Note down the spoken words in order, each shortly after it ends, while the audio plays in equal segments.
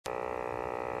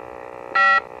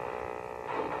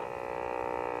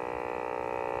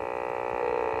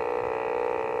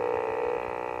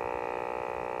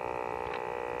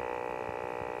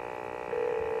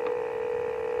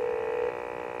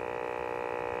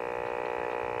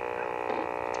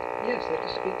Yes, I'd like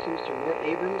to speak to Mr. Mort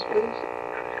Abrahams, please.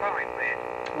 Who's calling, please?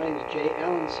 My name is J.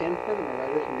 Allen Sanford. I'm a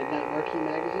writer for Midnight Marquee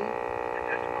magazine.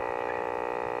 Just a moment, please.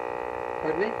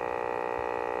 Pardon me?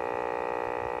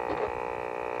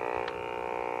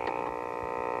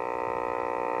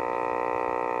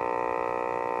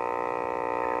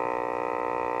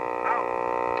 Oh,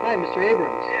 Hi, Mr.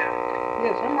 Abrahams. yeah.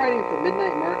 Yes, I'm writing for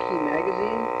Midnight Marquee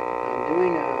magazine. I'm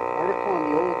doing an article on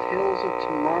the old Tales of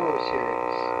Tomorrow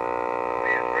series. Oh,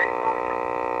 yes. Where are you calling from?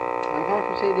 I'm calling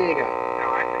from San Diego. No,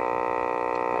 I think.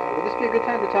 Would this be a good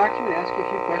time to talk to you and ask you a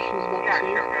few questions about the Yeah,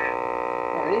 series? sure, go ahead.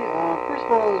 Alrighty. First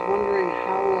of all, I was wondering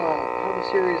how the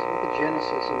series, what the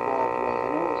genesis involved was. I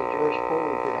know it was a George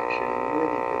Foley production, and you were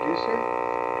the producer.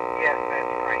 Yes,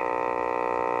 that's right.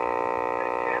 The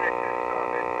genesis of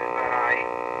it was that I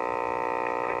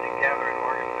put together an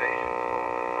organization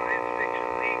called the Science Fiction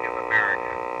League of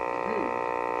America,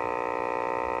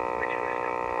 which was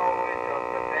composed of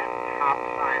the then top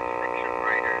science fiction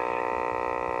writers,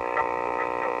 some of whom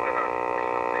are still with us, or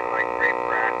something like Ray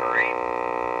Bradbury,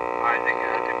 Isaac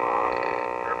Asimov,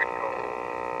 Herbert Gold.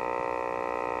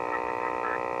 I don't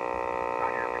remember.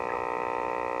 Not Herbert Gold.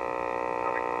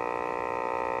 Other Gold.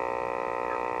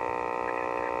 Herbert Gold, the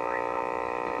contemporary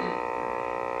novelist.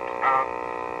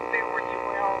 There were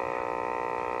 12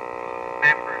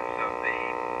 members of the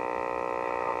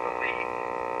league.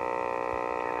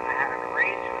 And I had an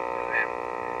arrangement with them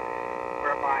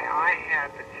whereby I had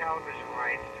the television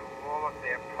rights to all of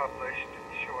their published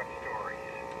short stories.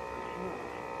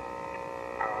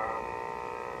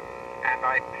 And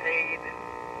I paid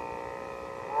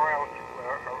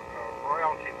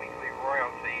weekly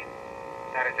royalty,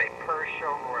 that is a per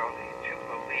show royalty to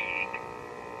the league,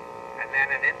 and then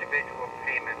an individual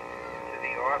payment to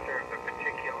the author of the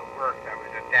particular work that was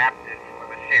adapted for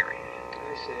the series.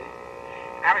 I see.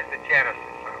 That was the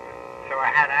genesis of it. So I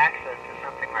had access to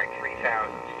something like 3,000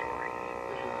 stories.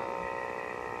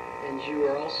 And you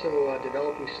are also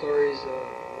developing stories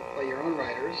by your own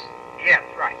writers. Yes,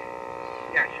 right.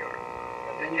 Yeah, sure.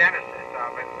 But the genesis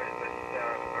of it was this,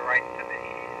 the rights to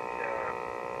these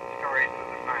stories to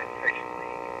the Science Fiction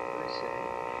League. I see.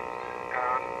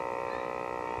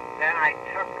 Then I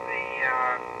took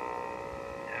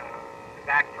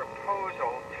that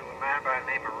proposal to a man by the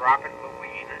name of Robert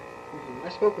Lewin. I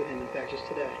spoke with him, in fact, just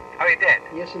today. Oh, you did?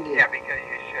 Yes, indeed. Yeah, because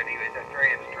you should. He was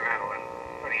very instrumental in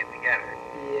putting it together.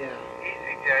 Yeah. He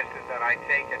suggested that I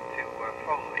take it to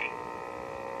Foley,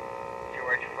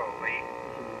 George Foley,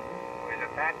 who was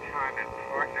at that time in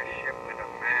partnership with a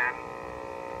man,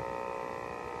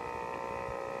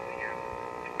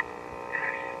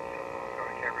 so long ago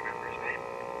I can't remember his name.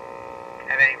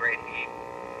 At any rate,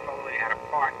 Foley had a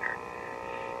partner,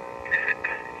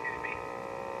 excuse me,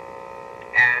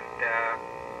 and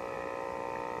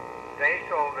they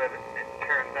sold it, it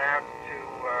turned out, to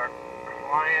a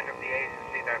client of the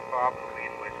agency that Bob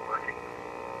Lewin was working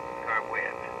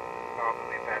with. Bob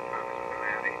Lewin at that time was with an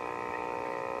ad agency.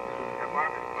 And one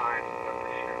of his clients was up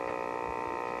the ship.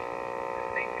 I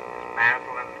think it was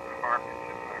Maslin Carpets,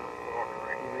 if I recall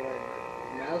correctly. Right.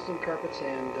 Maslin Carpets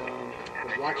and the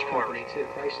the watch jewelry. company, too,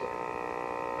 Chrysler.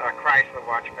 Chrysler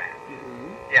Watch Band.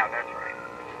 Yeah, that's right.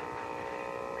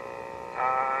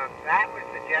 That was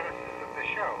the genesis of the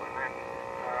show, and then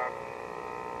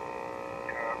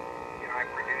I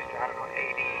produced, I don't know,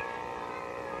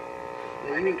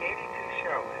 82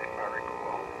 shows, if I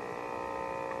recall.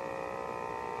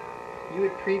 You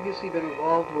had previously been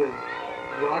involved with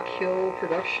Rock Hill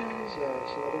Productions,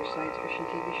 some other science fiction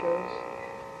TV shows.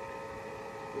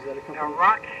 Was that a company? Now,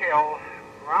 Rock Hill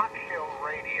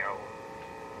Radio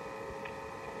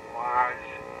was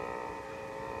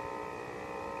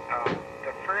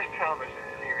the first television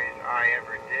series I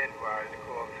ever did was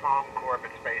called Tom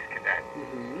Corbett Space Cadet.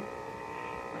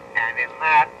 And in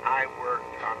that, I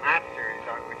worked on that series,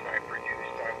 which I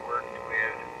produced. I worked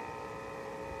with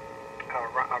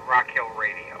Rock Hill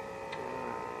Radio.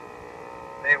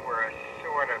 They were a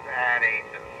sort of ad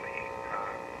agency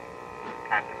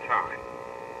at the time.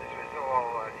 This was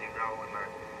all, as you know, in the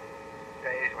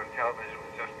days when television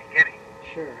was just beginning.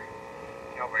 Sure.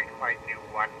 Nobody quite knew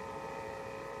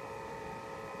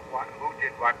who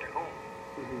did what to whom.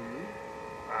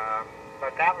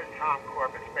 But that was Tom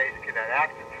Corbett Space Cadet.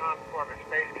 After Tom Corbett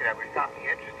Space Cadet, which got me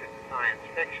interested in science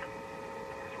fiction,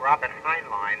 because Robert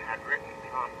Heinlein had written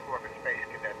Tom Corbett Space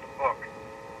Cadet, the book.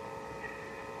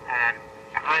 And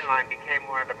Heinlein became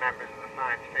one of the members of the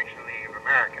Science Fiction League of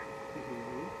America.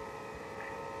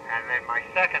 And then my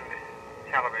second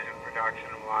television production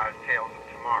was Tales of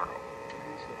Tomorrow.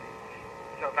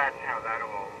 So that's how that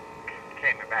all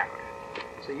came about.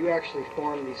 So you actually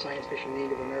formed the Science Fiction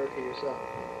League of America yourself.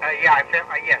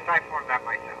 Yes, I formed that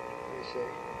myself. I see.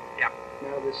 Yeah.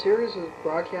 Now the series was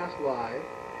broadcast live.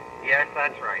 Yes,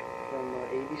 that's right. From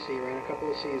ABC, ran a couple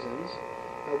of seasons.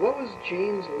 What was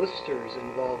James Lister's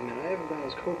involvement? I have him down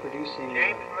as co-producing.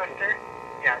 James Lister?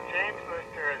 Yeah, James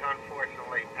Lister has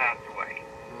unfortunately passed away.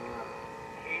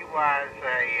 He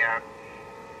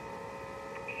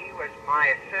was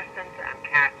my assistant and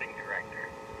casting director.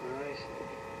 I see.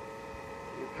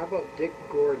 How about Dick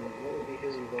Gordon? What would be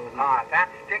his involvement?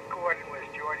 That's Dick Gordon was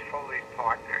George Foley's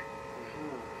partner.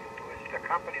 The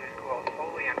company was called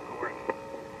Foley and Gordon.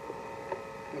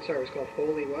 I'm sorry, it was called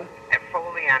Foley what?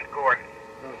 Foley and Gordon.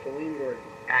 Oh, Foley and Gordon.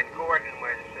 And Gordon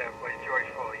was George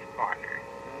Foley's partner.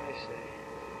 I see.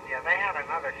 Yeah, they had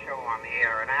another show on the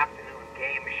air, an afternoon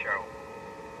game show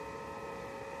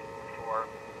for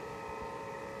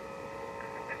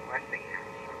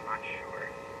Westinghouse, I'm not sure.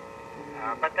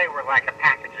 But they were like a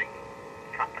packaging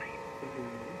company.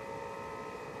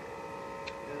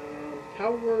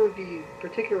 How were the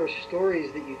particular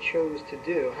stories that you chose to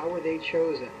do? How were they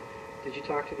chosen? Did you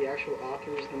talk to the actual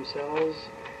authors themselves?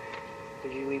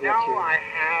 Did you leave it up to... No, I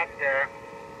had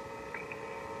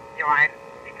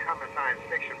become a science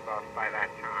fiction buff by that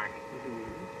time,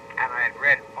 and I had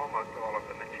read almost all of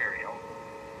the material,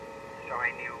 so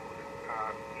I knew,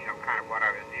 kind of what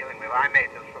I was dealing with. I made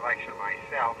the selection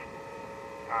myself,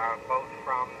 both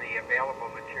from the available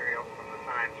material from the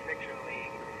Science Fiction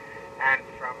League and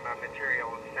from material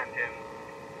sent in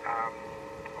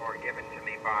or given to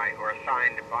me by, or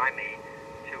assigned by me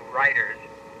to writers.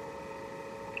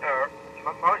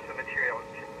 Most of the material,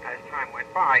 as time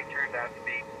went by, turned out to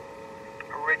be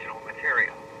original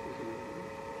material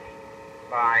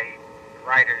by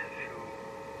writers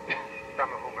who,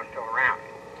 some of whom are still around.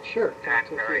 Sure. And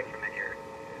very familiar,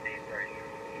 these very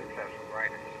successful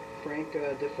writers. Frank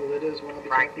DeFelitta is one I'll be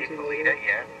Frank talking to DeFelitta, later.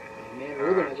 yes. Man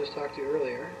Rubin I just talked to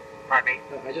earlier. Pardon me?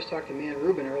 I just talked to Man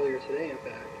Rubin earlier today, in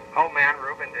fact. Oh, Man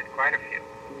Rubin did quite a few.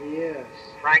 Yes.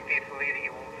 Frank DeFelitta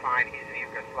you won't find, he's in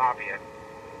Yugoslavia.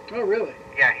 Oh, really?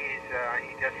 Yeah, he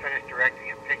just finished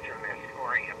directing a picture and they're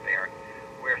scoring it there.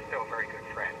 We're still very good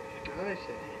friends. I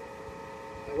see.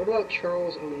 What about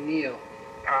Charles O'Neill?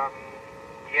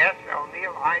 Yes,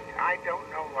 O'Neill, I don't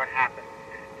know what happened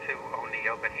to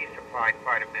O'Neill, but he supplied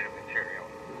quite a bit of material.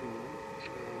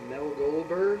 Mel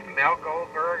Goldberg? Mel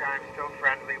Goldberg, I'm still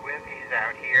friendly with. He's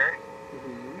out here.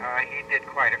 He did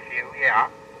quite a few, yeah.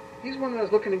 He's one that I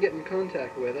was looking to get in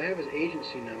contact with. I have his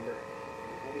agency number.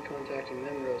 I'll be contacting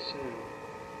them real soon.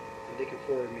 They can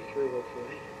forward me through,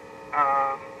 hopefully.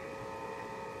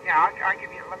 Yeah,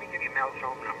 let me give you Mel's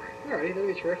home number. All right,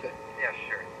 that'd be terrific. Yes,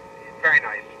 sure. He's very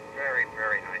nice. Very,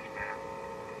 very nice man.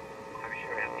 I'm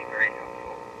sure he'll be very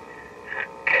helpful.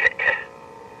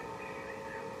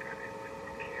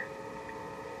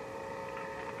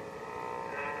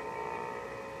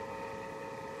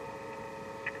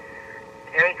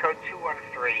 Area code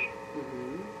 213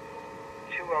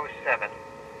 207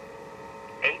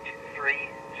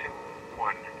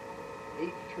 8321.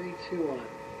 8321.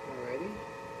 Alrighty.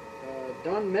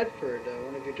 Don Medford,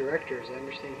 one of your directors. I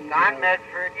understand he's... Don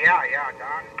Medford, yeah.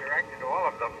 Don directed all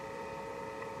of them.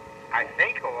 I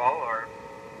think all, or...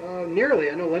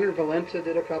 Nearly. I know Leonard Valenta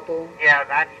did a couple. Yeah,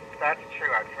 that's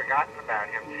true. I'd forgotten about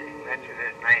him. You mentioned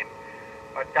his name.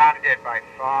 But Don did by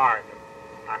far,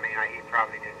 he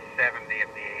probably did 70 of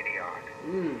the 80-odd.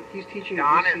 He's teaching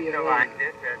Don at UCLA. is still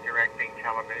active, directing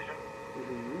television.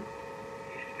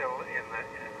 He's still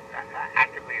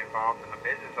actively involved in the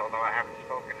business, although I haven't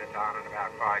spoken to Don in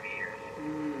about 5 years.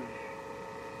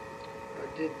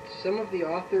 Did some of the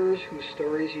authors whose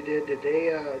stories you did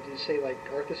they say like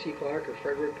Arthur C. Clarke or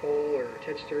Frederick Pohl or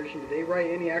Ted Sturgeon, did they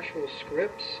write any actual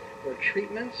scripts or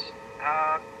treatments?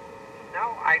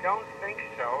 No, I don't think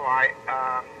so.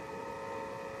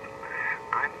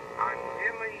 I'm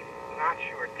really not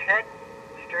sure. Ted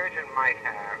Sturgeon might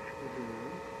have.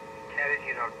 Ted, as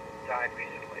you know, died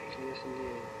recently. Yes,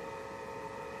 indeed.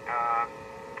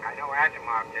 I know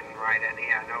Asimov didn't write any.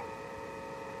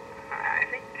 I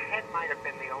think Ted might have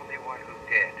been the only one who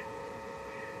did.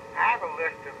 I have a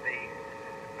list of the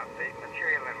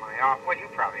material in my office. Well, you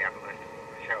probably have a list of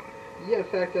the shows. Yeah, in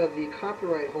fact, the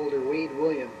copyright holder, Wade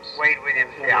Williams. Wade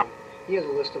Williams, yeah. He has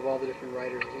a list of all the different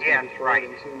writers he's yes, going to be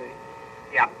forwarding to me.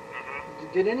 Yeah.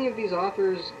 Did any of these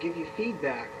authors give you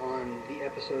feedback on the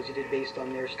episodes you did based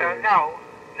on their stories? No.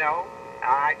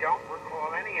 I don't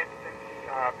recall any instance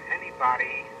of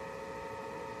anybody,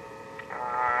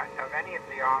 of any of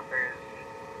the authors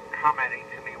commenting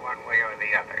to me one way or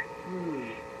the other.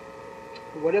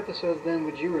 What episodes then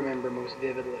would you remember most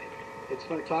vividly? It's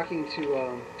fun talking to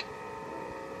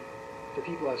the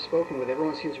people I've spoken with,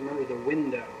 everyone seems to remember the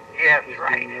window. Yes, as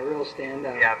right. being a real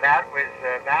standout. Yeah, that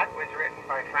was written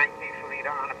by Frank D.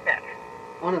 Felita on a bet.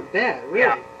 On a bet, really?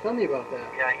 Yeah. Tell me about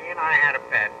that. Yeah, he and I had a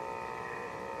bet.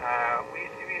 We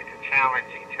used to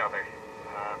challenge each other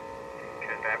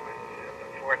because that was,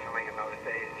 unfortunately, in those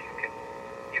days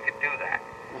you could do that.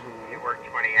 You worked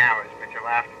 20 hours, but you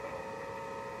laughed a little.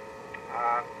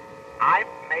 I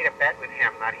made a bet with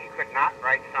him that he could not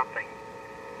write something.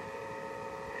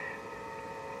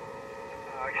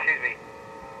 Excuse me.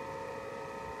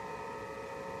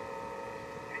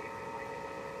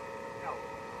 No.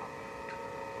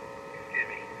 Excuse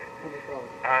me. No problem.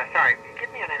 Sorry,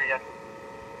 give me your name again.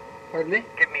 Pardon me?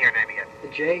 Give me your name again.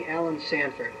 J. Allen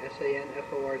Sanford,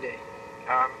 S-A-N-F-O-R-D.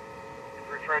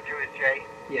 Referred to as Jay?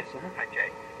 Yes, Hi, Jay.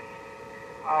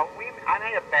 I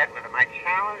made a bet with him. I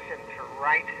challenged him to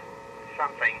write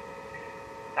something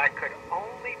that could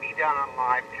only be done on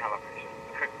live television.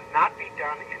 Could not be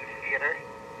done in theater.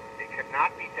 It could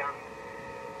not be done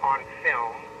on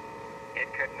film.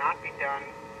 It could not be done.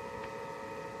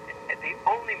 The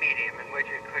only medium in which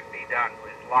it could be done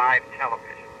was live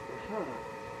television.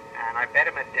 And I bet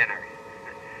him a dinner.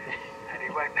 And he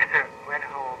went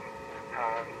home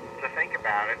to think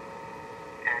about it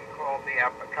and called me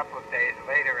up a couple of days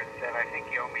later and said, I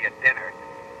think you owe me a dinner.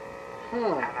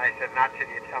 And I said, not till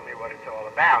you tell me what it's all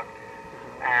about.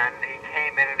 And he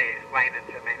came in and he explained it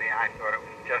to me, and I thought it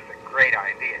was just a great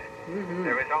idea.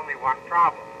 There was only one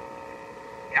problem.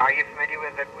 Are you familiar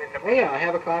with the Oh, yeah, I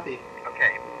have a copy.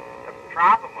 Okay. The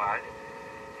problem was,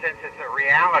 since it's a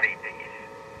reality piece,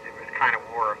 it was kind of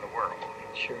War of the Worlds.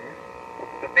 Sure.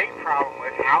 The big problem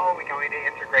was, how are we going to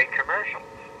integrate commercials?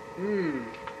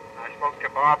 I spoke to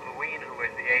Bob Lewine, who was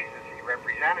the agency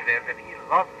representative, and he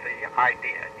loved the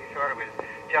idea. He thought it was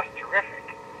just terrific.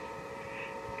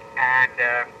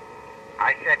 And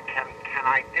I said, can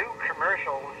I do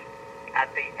commercials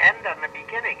at the end and the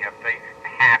beginning of the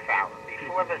half hour,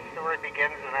 before the story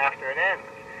begins and after it ends?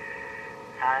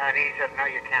 And he said, no,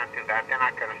 you can't do that. They're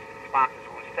not going to, sponsors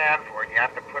won't stand for it. You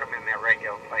have to put them in their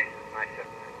regular places. And I said,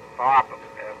 Bob,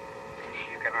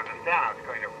 you can understand how it's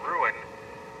going to ruin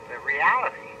the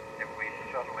reality if we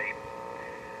suddenly...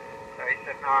 So he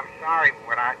said, no, I'm sorry,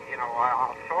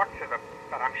 I'll talk to them,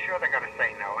 but I'm sure they're going to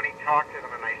say no. And he talked to them,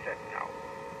 and they said no.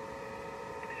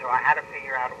 So I had to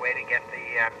figure out a way to get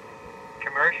the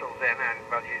commercials in, and,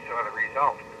 well, you saw the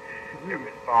result. It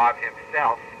was Bob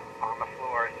himself on the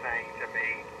floor saying to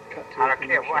me, I don't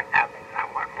care what happens, I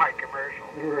want my commercial.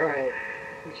 Right,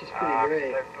 which is pretty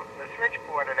great. The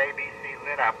switchboard at ABC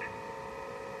lit up,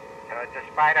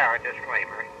 despite our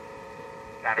disclaimer.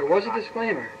 There was a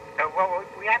disclaimer. Well,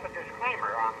 we have a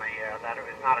disclaimer on the that it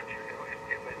was not a true.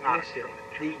 It was not a true.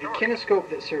 The kinescope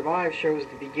that survived shows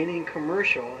the beginning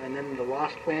commercial, and then the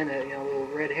Lost Planet, a little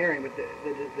red herring. But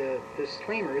the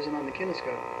disclaimer isn't on the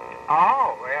kinescope.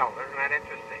 Oh well, isn't that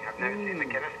interesting? I've never seen the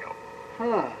kinescope.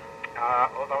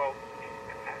 Although,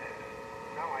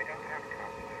 no, I don't have a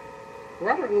copy.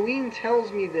 Robert Lewine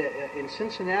tells me that in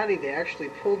Cincinnati they actually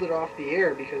pulled it off the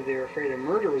air because they were afraid a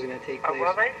murder was going to take place.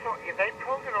 Well, they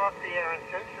pulled it off the air in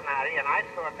Cincinnati, and I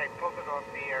thought they pulled it off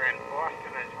the air in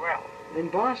Boston as well. In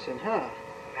Boston, huh?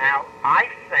 Now, I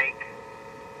think,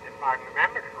 if I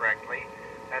remember correctly,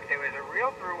 that there was a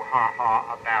real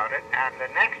brouhaha about it, and the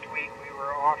next week we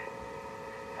were off.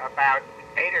 About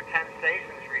 8 or 10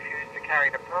 stations refused to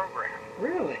carry the program.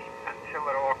 Really? Until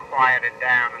it all quieted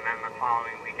down, and then the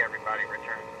following week everybody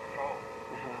returned to the fold.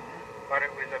 But it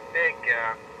was a big,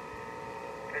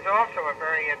 there's also a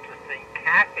very interesting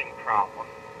casting problem,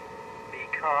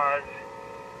 because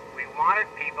we wanted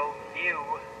people new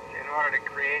in order to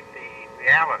create the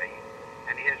reality,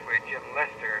 and here's where Jim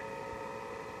Lister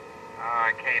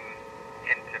came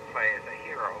into play as a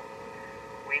hero.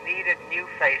 We needed new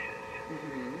faces.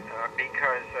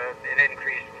 Because it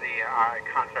increased the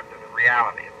concept of the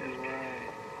reality of this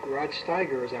piece. Rod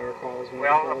Steiger, as I recall, is one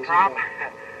well, of the problem,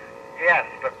 yes,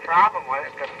 the problem was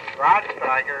that Rod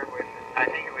Steiger was, I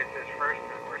think it was his first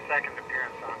or second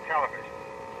appearance on television.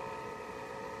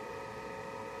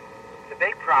 The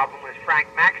big problem was Frank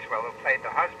Maxwell, who played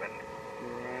the husband,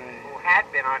 who had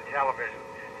been on television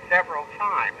several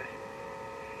times.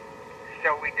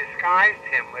 So we disguised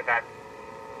him with that.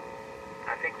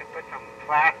 I think we put some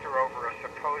plaster over a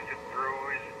supposed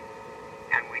bruise,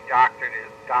 and we doctored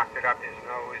up his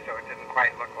nose so it didn't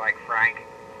quite look like Frank.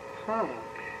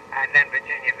 And then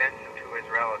Virginia Vincent, who is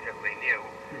relatively new.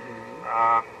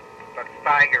 But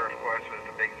Steiger, of course, was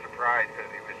the big surprise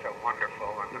because he was so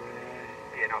wonderful, and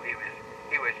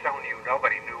he was so new,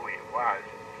 nobody knew who he was.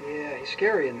 Yeah, he's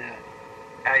scary in that.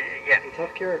 Yes. He's a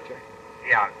tough character.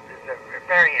 Yeah, it's a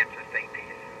very interesting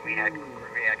piece. We had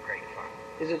great fun.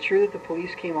 Is it true that the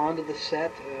police came onto the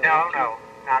set? No,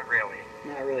 not really.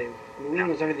 Not really. Louine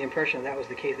was under the impression that was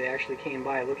the case. They actually came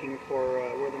by looking for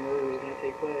where the murder was going to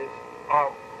take place.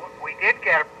 Oh, we did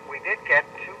get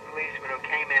two policemen who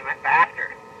came in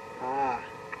after.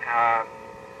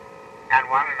 And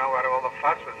wanted to know what all the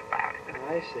fuss was about.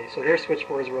 I see. So their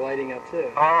switchboards were lighting up too.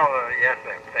 Oh, yes,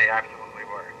 they absolutely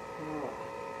were.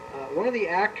 One of the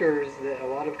actors that a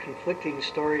lot of conflicting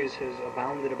stories has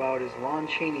abounded about is Lon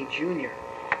Chaney Jr.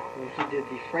 when he did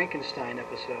the Frankenstein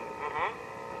episode.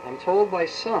 I'm told by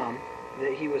some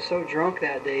that he was so drunk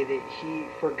that day that he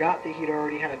forgot that he'd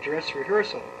already had a dress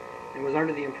rehearsal and was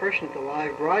under the impression that the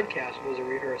live broadcast was a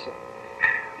rehearsal.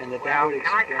 And that would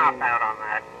explain... Can I cop out on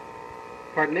that?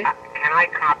 Pardon me? Can I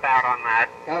cop out on that?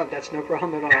 Oh, that's no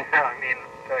problem at all. I mean,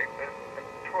 the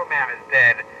poor man is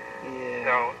dead. Yeah.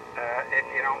 So, if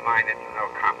you don't mind, it's no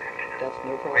comment. That's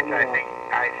no problem Which at all.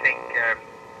 I think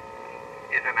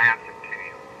is an answer to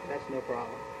you. That's no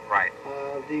problem. Right.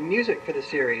 The music for the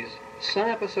series. Some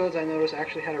episodes I noticed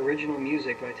actually had original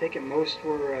music, but I take it most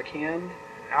were canned.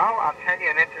 Oh, I'll tell you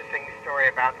an interesting story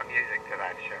about the music to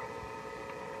that show.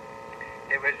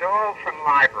 It was all from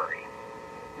library.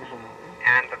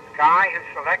 And the guy who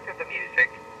selected the music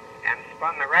and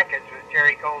spun the records was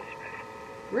Jerry Goldsmith.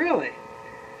 Really?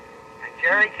 And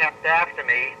Jerry kept after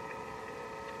me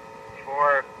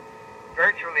for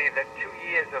virtually the 2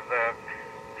 years of the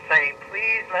saying,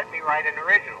 please let me write an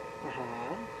original.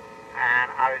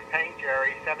 And I was paying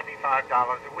Jerry $75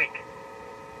 a week.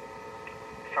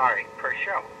 Sorry, per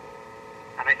show.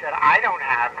 And I said, I don't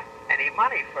have any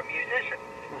money for musicians.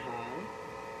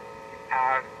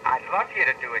 I'd love you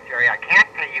to do it, Jerry. I can't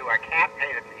pay you. I can't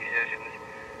pay the musicians,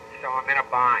 so I'm in a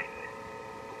bind.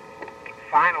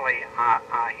 Finally, he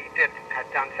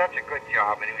had done such a good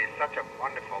job, and he was such a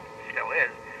wonderful, still is,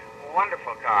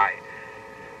 wonderful guy,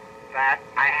 that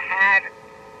I had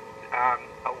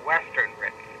a Western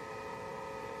written.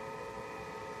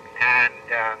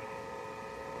 And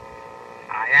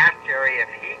I asked Jerry if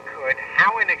he could,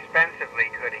 how inexpensively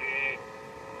could he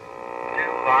do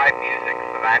live music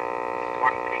for that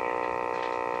one piece.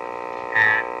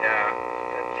 And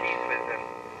the piece was an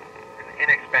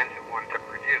inexpensive one to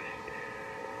produce.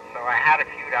 So I had a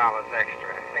few dollars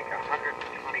extra, I think $125.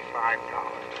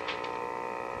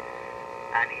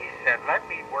 And he said, let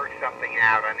me work something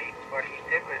out. And what he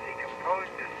did was he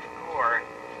composed a score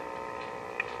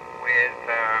with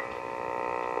a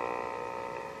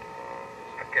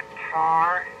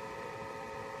guitar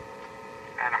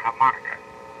and a harmonica.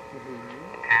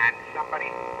 And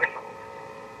somebody whistled.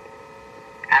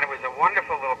 And it was a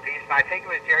wonderful little piece, and I think it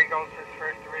was Jerry Goldsmith's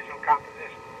first original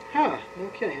composition. Huh, no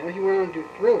kidding. I know he went on to do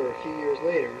Thriller a few years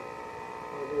later.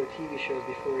 Other TV shows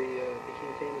before he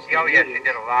became famous. Oh, yes, he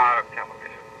did a lot of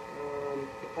television.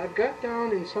 I've got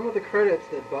down in some of the credits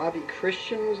that Bobby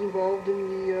Christian was involved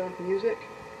in the music.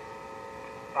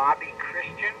 Bobby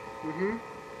Christian?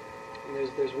 And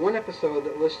there's one episode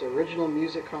that lists original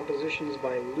music compositions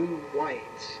by Lou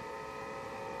White.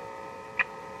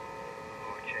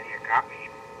 Oh, Jay, you got me.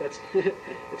 That's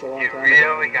it's a long time ago. You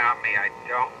really got me. I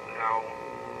don't know.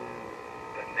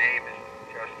 The name is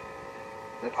just...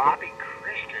 Bobby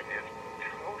Christian is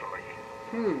totally...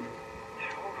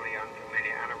 totally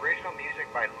unfamiliar. And original music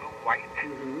by Lou White.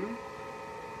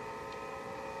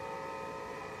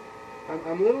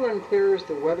 I'm a little unclear as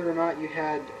to whether or not you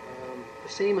had the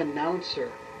same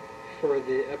announcer for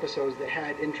the episodes that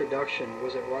had introduction.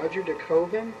 Was it Roger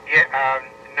DeCoven? Yeah,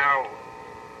 no.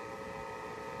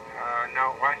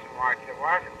 No, it wasn't Roger. It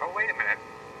wasn't. Oh, wait a minute.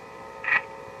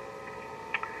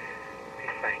 Let me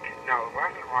think. No, it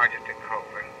wasn't Roger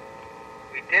DeCoven.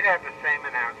 We did have the same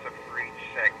announcer for each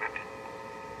segment.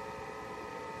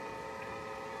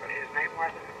 But his name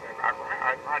wasn't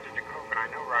Roger DeCoven. I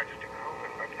know Roger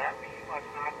DeCoven, but that he was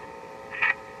not.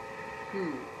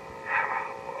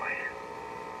 Oh, boy.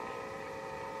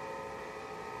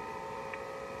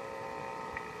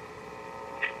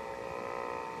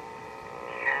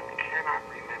 Cannot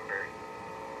remember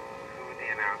who the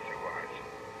announcer was.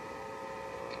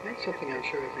 That's something I'm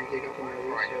sure I can dig up in my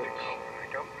research. I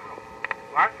don't know. It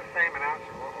was the same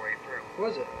announcer all the way through.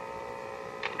 Was it?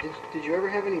 Did you ever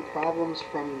have any problems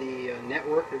from the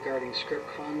network regarding script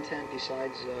content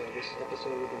besides this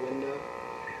episode with the window?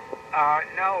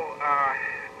 No.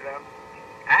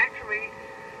 Actually,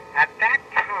 at that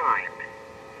time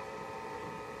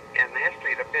in the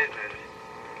history of the business,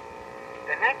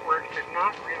 the networks did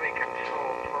not really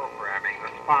control programming. The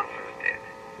sponsors did.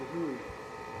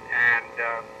 And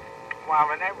while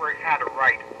the networks had a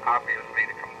right, obviously,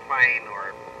 to complain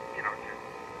or,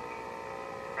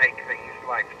 to make things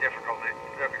life difficult if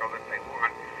they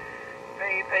want.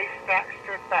 They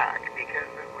stood back because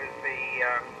it was the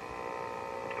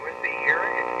era,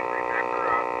 if you remember,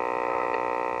 of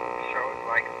shows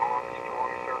like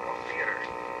Armstrong Circle Theater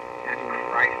and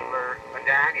Chrysler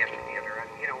Medallion Theater, and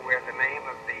where the name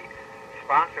of the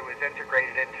sponsor was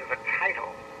integrated into the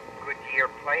title, Goodyear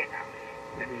Playhouse,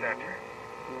 etc.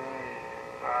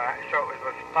 So it was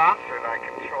the sponsor that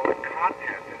controlled the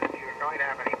content, and if you were going to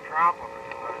have any problems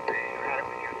in those days, you had it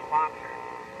with your sponsor.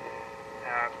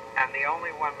 And the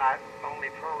only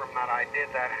program that I did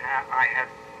that I had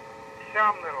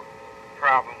some little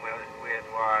problem with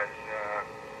was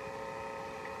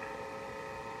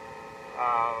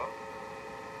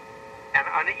an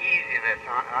uneasiness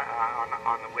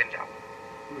on the window.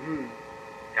 Mm-hmm.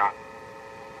 Yeah.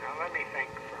 Now let me think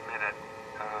for a minute.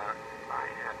 If I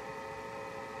had.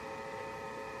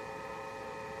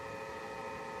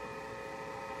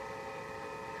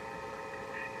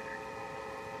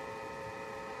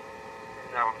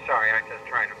 No, I'm sorry. I'm just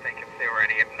trying to think if there were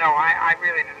any. No, I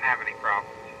really didn't have any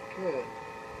problems. Good.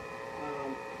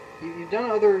 You've done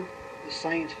other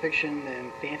science fiction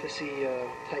and fantasy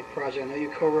type projects. I know you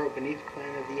co-wrote Beneath the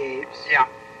Planet of the Apes. Yeah.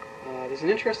 There's an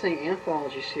interesting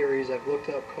anthology series I've looked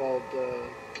up called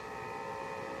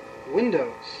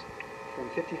Windows from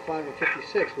 55 and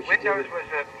 56. Which Windows was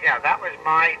that was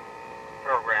my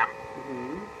program.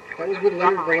 Mm-hmm. That was with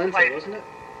Leonard Valenta, wasn't it?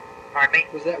 Pardon me?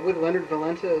 Was that with Leonard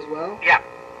Valenta as well? Yeah.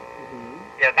 Mm-hmm.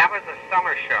 Yeah, that was a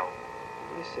summer show.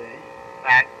 I see.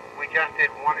 That we just did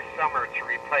one summer to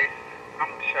replace some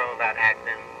show that had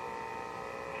been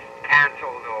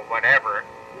canceled or whatever.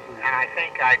 Mm-hmm. And I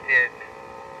think I did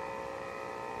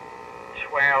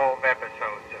 12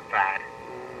 episodes of that.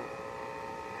 Mm-hmm.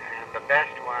 And the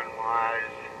best one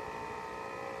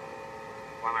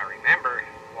I remember,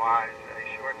 was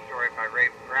a short story by Ray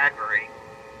Bradbury.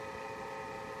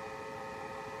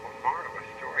 Marvelous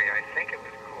story. I think it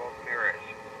was called Mirrors.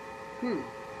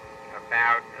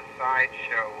 About a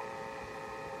sideshow,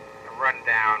 a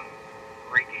rundown,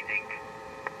 rinky-dink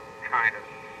kind of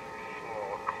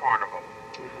small carnival.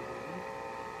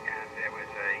 And there was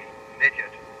a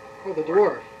midget. Oh, the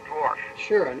Dwarf. Dwarf.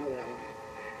 Sure, I know that one.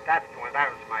 That's the one.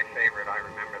 That was my favorite. I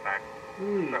remember that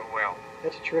so well.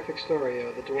 That's a terrific story.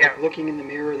 The dwarf looking in the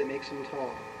mirror that makes him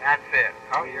tall. That's it.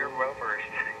 Oh, you're well versed.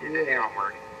 You did your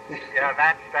homework. Yeah,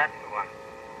 that's the one.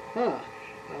 Huh.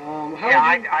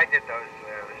 I did those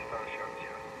shows,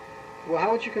 yeah. Well,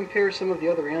 how would you compare some of the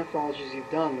other anthologies you've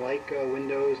done, like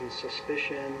Windows and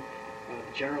Suspicion,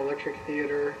 the General Electric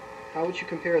Theater? How would you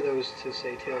compare those to,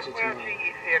 say, Tales of Tomorrow? Well,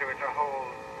 GE Theater was a whole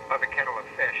other kettle of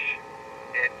fish.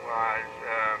 It was,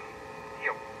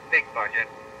 big budget.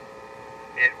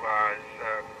 It was,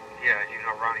 as you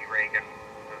know, Ronnie Reagan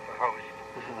was the host.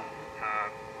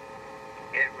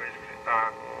 It was,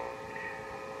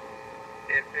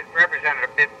 it represented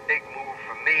a big move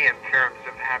for me in terms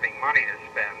of having money to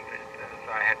spend, as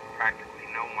I had practically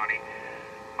no money.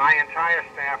 My entire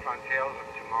staff on Tales of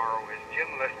Tomorrow was Jim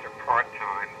Lister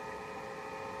part-time,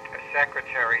 a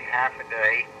secretary half a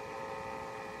day,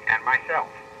 and myself.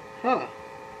 Huh.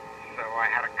 So I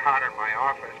had a cot in my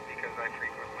office because I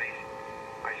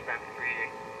spent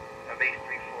at least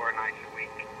 3-4 nights a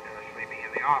week sleeping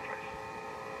in the office.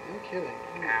 No kidding.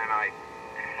 And I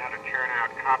had to turn out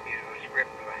copies of the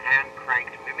script with a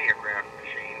hand-cranked mimeograph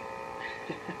machine.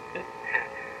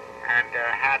 And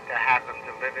had to have them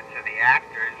delivered to the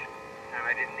actors. And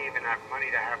I didn't even have money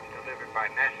to have them delivered by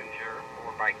messenger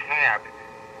or by cab.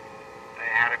 They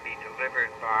had to be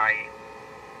delivered by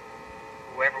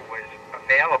whoever was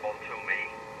available to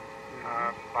me,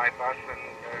 by bus and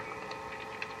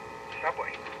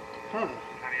subway. Huh.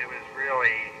 I mean, it was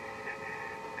really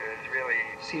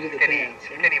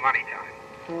skinny money time.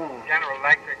 Huh. General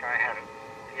Electric, I had a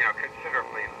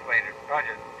considerably inflated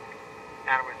budget,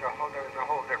 and there was a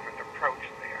whole different approach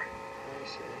there. I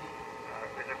see.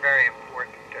 It was a very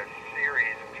important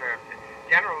series in terms.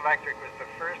 General Electric was the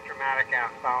first dramatic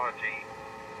anthology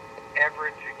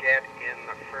ever to get in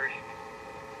the first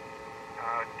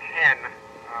 10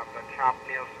 of the top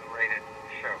Nielsen-rated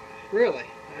shows. Really?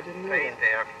 I didn't know Stayed that.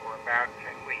 there for about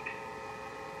 10 weeks,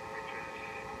 which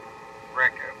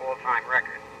was all-time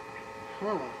record.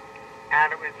 Huh.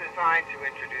 And it was designed to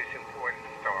introduce important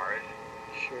stars.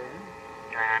 Sure.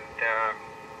 And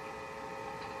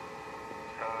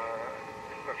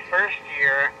the first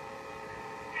year,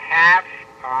 half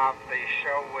of the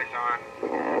show was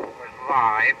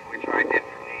live, which I did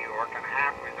from New York, and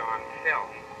half was on film.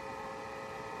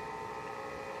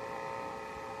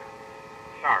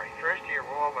 Sorry, first year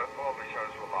all the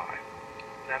shows were live.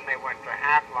 Then they went to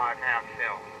half live, half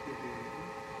film.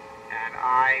 and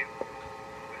I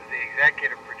was the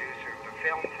executive producer of the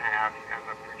filmed half and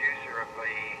the producer of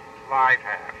the live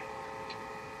half.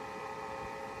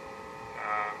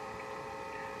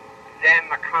 Then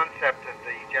the concept of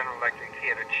the General Electric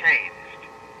Theater changed,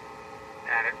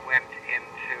 and it went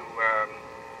into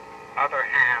other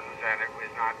hands, and it was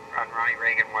not, Ronnie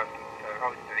Reagan wasn't the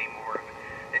host anymore.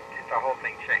 The whole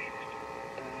thing changed.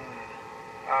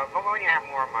 But when you have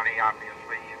more money,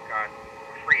 obviously, you've got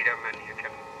freedom, and you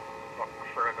can look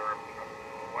further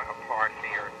apart to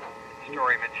your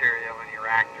story material and your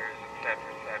actors, etc.,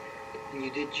 etc. And you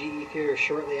did GE Theater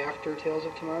shortly after Tales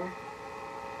of Tomorrow?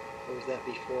 Or was that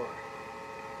before?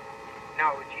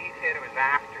 No, GE Theater was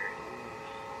after.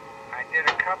 I did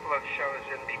a couple of shows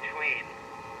in between.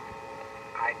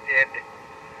 I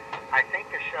think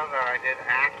the show that I did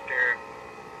after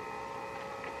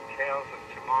Tales of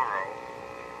Tomorrow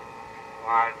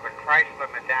was the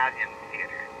Chrysler Medallion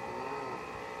Theater.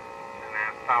 It's an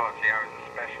anthology. I was a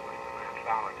specialist in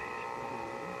anthologies.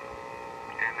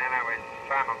 And then I was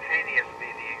simultaneously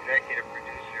the executive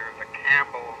producer of the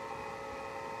Campbell,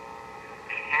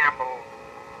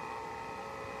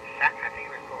 I think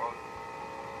it was called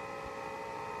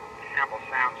Campbell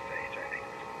Soundstage, I think.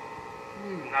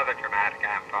 Another dramatic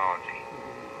anthology.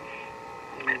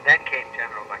 And then came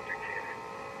General Electric Theater.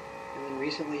 And then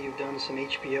recently you've done some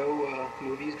HBO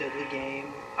movies, Deadly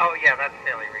Game. Oh yeah, that's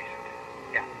fairly recent.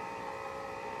 Yeah.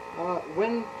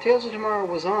 When Tales of Tomorrow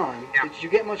was on, Yeah. did you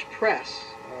get much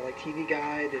press? Like TV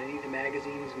Guide, did any of the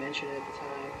magazines mention it at the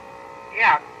time?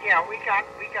 Yeah, we got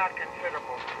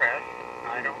considerable press.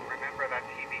 I don't remember that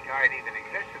TV Guide even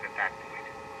existed at that point.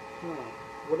 Huh.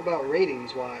 What about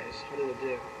ratings-wise? How did it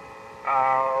do?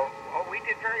 We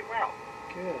did very well.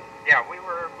 Good. Yeah, we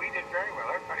did very well.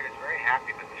 Everybody was very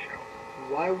happy with the show.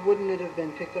 Why wouldn't it have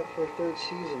been picked up for a third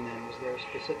season then? Was there a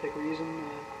specific reason?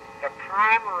 The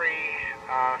primary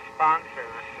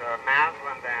sponsors,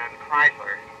 Maslin and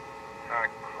Chrysler.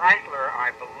 Chrysler,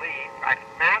 I believe,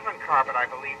 Maslin Carpet, I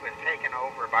believe, was taken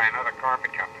over by another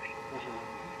carpet company.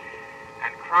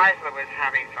 And Chrysler was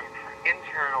having some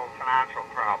internal financial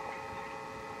problems,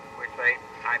 which they,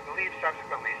 I believe,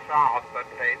 subsequently solved, but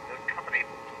the company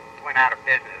went out of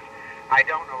business. I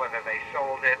don't know whether they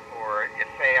sold it or it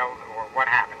failed or what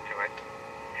happened to it.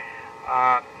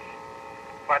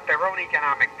 But their own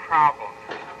economic problems,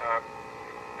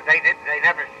 they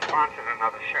never sponsored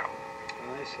another show.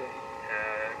 Oh, I see.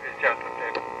 It's just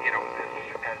that,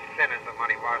 as thin as the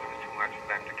money was, it was too much for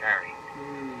them to carry.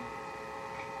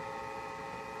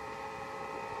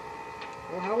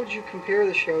 Well, how would you compare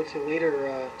the show to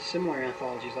later similar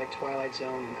anthologies like Twilight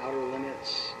Zone and Outer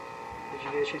Limits? Did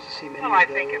you get a chance to see many of those? Well, I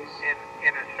think in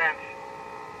a sense,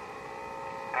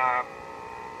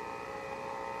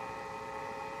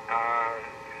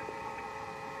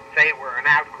 they were an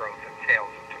outgrowth of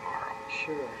Tales of Tomorrow.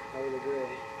 Sure, I would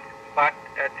agree. But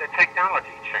the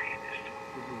technology changed.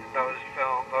 Those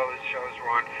shows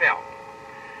were on film.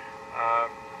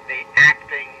 The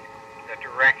acting, the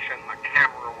direction, the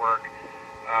camera work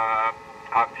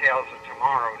of Tales of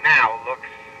Tomorrow now looks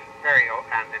very old,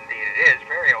 and indeed it is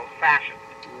very old-fashioned,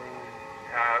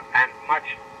 and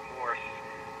much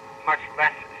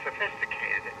less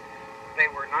sophisticated. They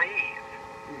were naive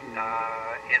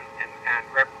and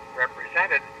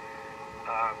represented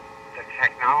the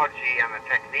technology and the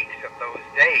techniques of those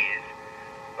days,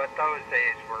 but those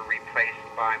days were replaced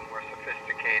by more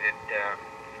sophisticated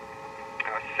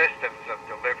systems of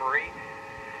delivery,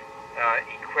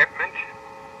 equipment,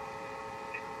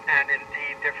 and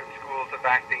indeed different schools of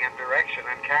acting and direction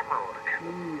and camera work.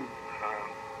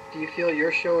 Do you feel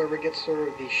your show ever gets sort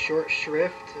of the short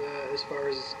shrift as far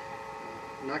as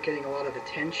not getting a lot of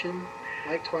attention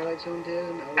like Twilight Zone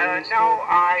did? No,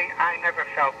 I never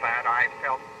felt that. I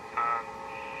felt,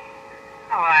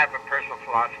 I have a personal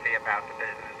philosophy about the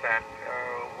business that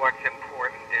what's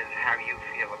important is how you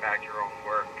feel about your own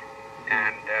work.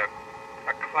 And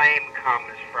acclaim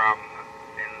comes from,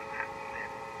 in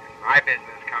my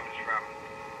business, comes from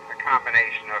a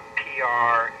combination of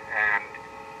PR and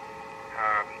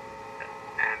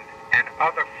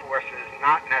other forces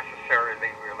not necessarily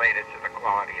related to the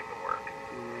quality of the work.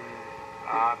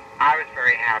 I was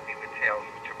very happy with Tales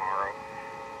of Tomorrow.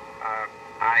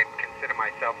 I consider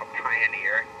myself a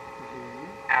pioneer.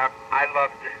 I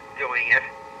loved doing it,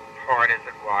 hard as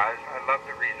it was. I loved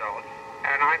the results.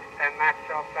 And that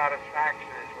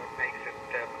self-satisfaction is what makes it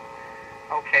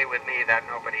okay with me that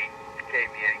nobody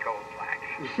gave me any gold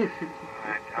plaques.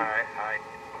 I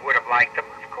would have liked them,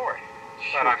 of course,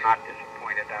 but I'm not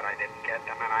disappointed that I didn't get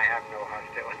them, and I have no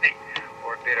hostility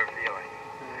or bitter feeling.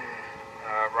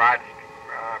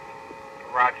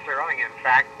 Rod Serling, in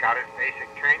fact, got his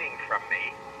basic training from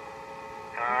me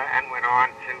and went on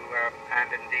to,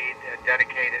 and indeed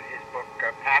dedicated his book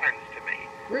Patterns to me.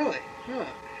 Really? Huh.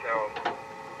 So,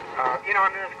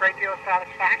 and there's a great deal of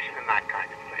satisfaction in that kind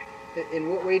of thing. In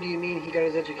what way do you mean he got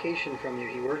his education from you?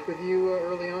 He worked with you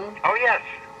early on? Oh, yes.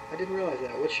 I didn't realize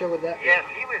that. What show would that be? Yes,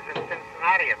 he was in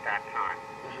Cincinnati at that time.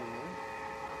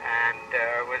 And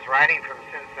was writing from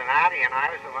Cincinnati, and I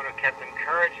was the one who kept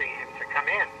encouraging him to come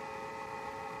in.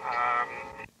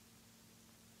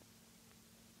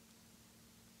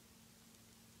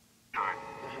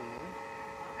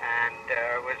 And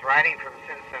was writing from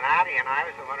Cincinnati, and I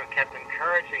was the one who kept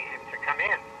encouraging him to come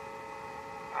in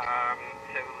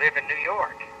to live in New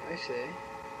York. I see.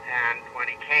 And when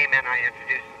he came in, I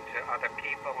introduced him to other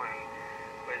people and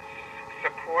was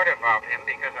supportive of him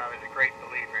because I was a great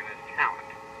believer in his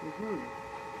talent.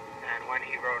 And when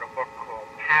he wrote a book called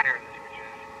Patterns, which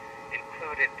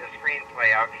included the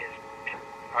screenplay of the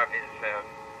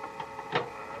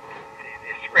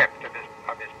script of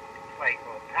his play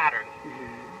called Patterns,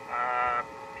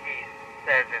 he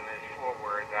says in his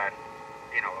foreword that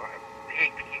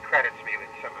he credits me with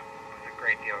a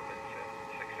great deal of his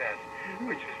success,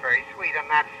 which was very sweet, and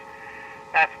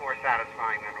that's more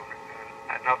satisfying than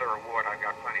another award. I've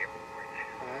got plenty of awards.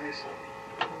 I see.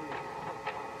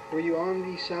 Were you on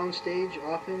the sound stage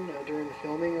often during the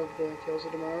filming of the Tales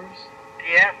of Tomorrows?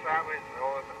 Yes, I was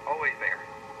always there.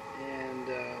 And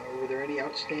were there any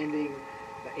outstanding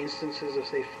instances of,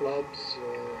 say, flubs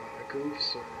or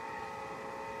goofs or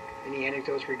any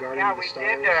anecdotes regarding the stars?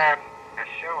 Yeah, we did a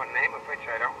show, a name of which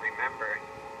I don't remember,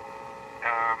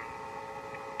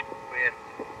 with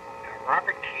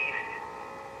Robert Keith.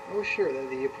 Oh, sure,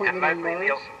 the Appointment and on Leslie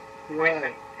Mars? Nielsen. Right.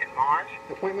 Appointment in Mars?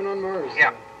 Appointment on Mars.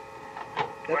 Yeah.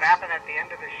 What happened at the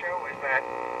end of the show was that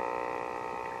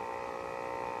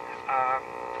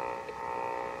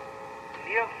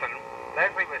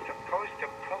Leslie was supposed to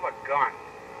pull a gun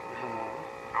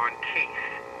on Keith.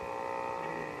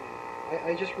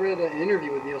 I just read an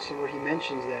interview with Nielsen where he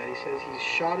mentions that. He says he's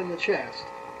shot in the chest,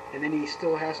 and then he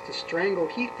still has to strangle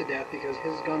Keith to death because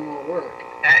his gun won't work.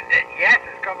 Yes,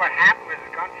 what happened was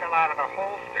his gun fell out of the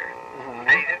holster, and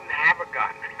he didn't have a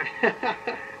gun.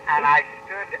 And I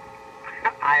stood,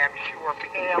 I am sure,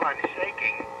 pale and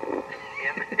shaking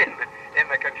in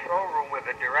the control room with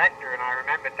the director, and I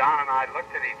remember Don and I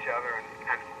looked at each other,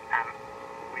 and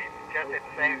we just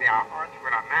didn't say anything. Our hearts were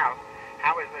in our mouths.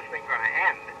 How is this thing going to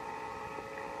end?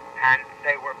 And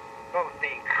they were both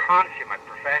being consummate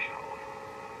professionals,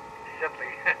 simply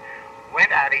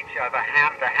went at each other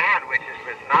hand to hand, which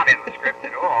was not in the script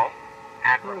at all,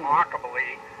 and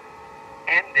remarkably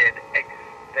ended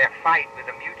their fight with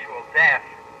a mutual death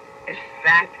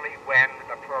exactly when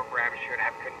the program should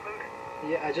have concluded.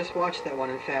 Yeah, I just watched that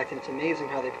one, in fact, and it's amazing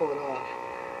how they pull it off.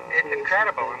 It's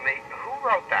incredible. And who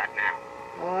wrote that now?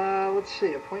 Let's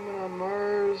see, Appointment on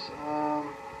Mars.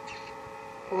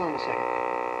 Hold on a second.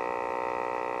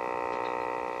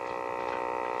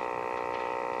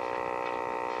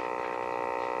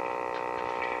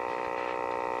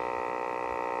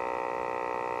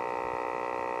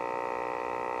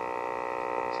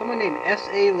 Someone named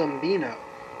S.A. Lambino.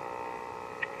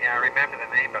 Yeah, I remember the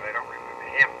name, but I don't remember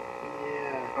him.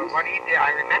 Yeah. But what he did,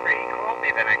 I remember he called me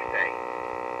the next day,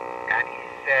 and he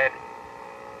said,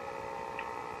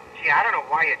 "Gee, I don't know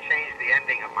why you changed the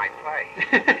ending of my play." He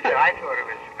said, I thought it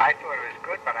was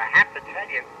good, but I have to tell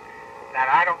you that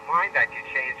I don't mind that you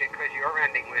changed it because your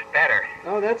ending was better.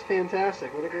 Oh, that's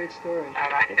fantastic. What a great story. And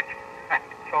I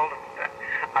told him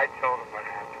what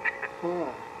happened.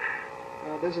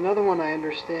 There's another one I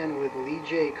understand with Lee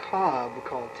J. Cobb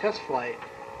called Test Flight.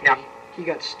 Yeah. He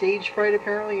got stage fright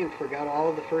apparently and forgot all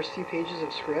of the first few pages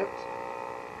of script.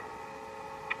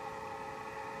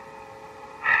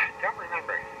 Don't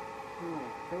remember.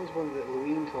 That was one that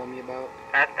Louine told me about.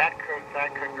 That could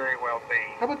very well be.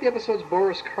 How about the episodes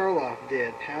Boris Karloff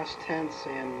did, Past Tense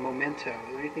and Memento?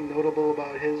 Is there anything notable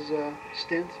about his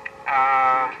stint in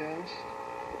the cast?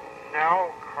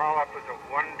 No, Karloff was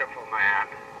a wonderful man.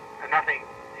 Nothing,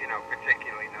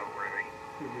 particularly noteworthy.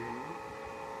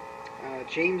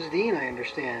 James Dean, I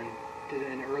understand, did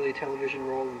an early television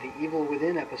role in the Evil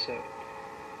Within episode,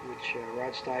 which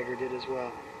Rod Steiger did as well.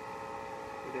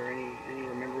 Are there any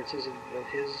remembrances of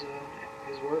his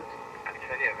work? I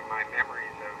tell you that my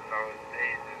memories of those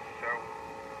days is so.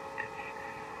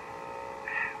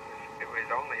 It was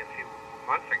only a few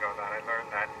months ago that I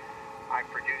learned that I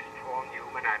produced Paul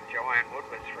Newman and Joanne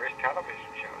Woodward's first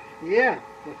television shows. Yeah,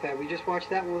 in fact, we just watched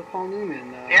that one with Paul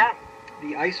Newman. Yeah.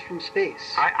 The Ice from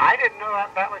Space. I didn't know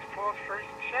that was Paul's first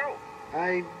show.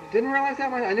 I didn't realize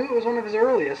that one. I knew it was one of his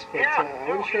earliest, but Yeah, I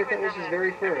wasn't sure if that was his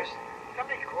very first.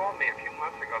 Somebody called me a few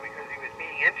months ago because he was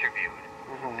being interviewed,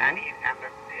 Uh-huh. and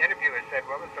the interviewer said,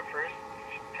 "What was the first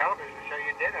television show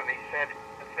you did?" And he said,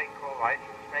 "A thing called Life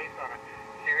in Space on a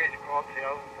series called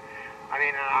Tales." I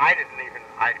mean, I didn't even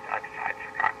I'd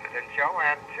forgotten it, and Joe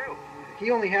had too. He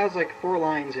only has like 4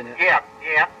 lines in it. Yep.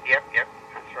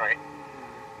 That's right.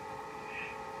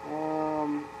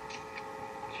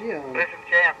 Gee, Listen,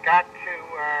 Jay, I've got to.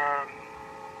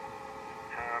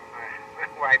 My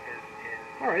wife is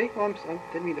alrighty. Well, I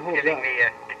didn't mean to hold it giving up. me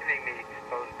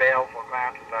those baleful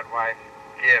glances that wives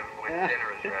give when Yeah.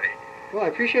 dinner is ready. Well, I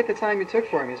appreciate the time you took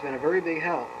for me. It's been a very big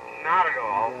help. Not at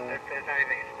all. And, If there's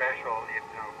anything special,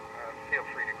 feel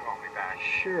free to call me back.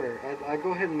 Sure. I'll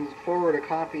go ahead and forward a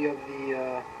copy of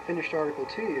the finished article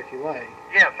to you if you like.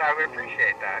 Yes, I would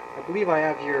appreciate that. I believe I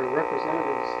have your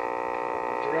representative's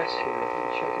address here.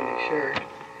 Let me check to make sure.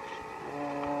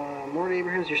 Mort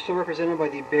Abrahams, you're still represented by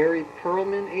the Barry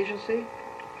Perlman Agency?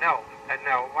 No.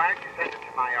 Why don't you send it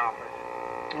to my office?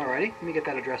 Alrighty. Let me get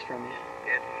that address from you.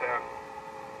 It's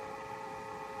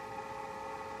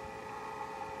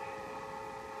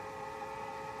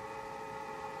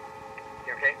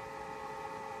you okay?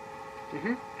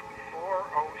 Mm-hmm.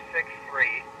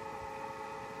 4063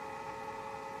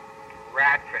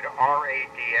 Radford,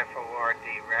 Radford,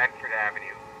 Radford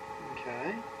Avenue,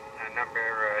 Okay.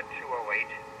 number 208,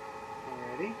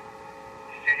 Alrighty.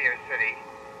 Studio City,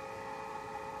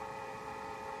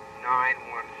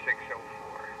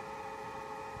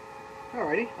 91604.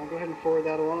 Alrighty. I'll go ahead and forward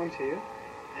that along to you.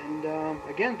 And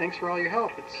again, thanks for all your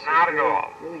help. It's Not at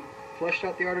all. Really fleshed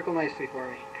out the article nicely for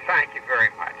me. Thank you very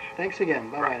much. Thanks again.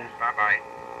 Bye-bye now. Bye-bye.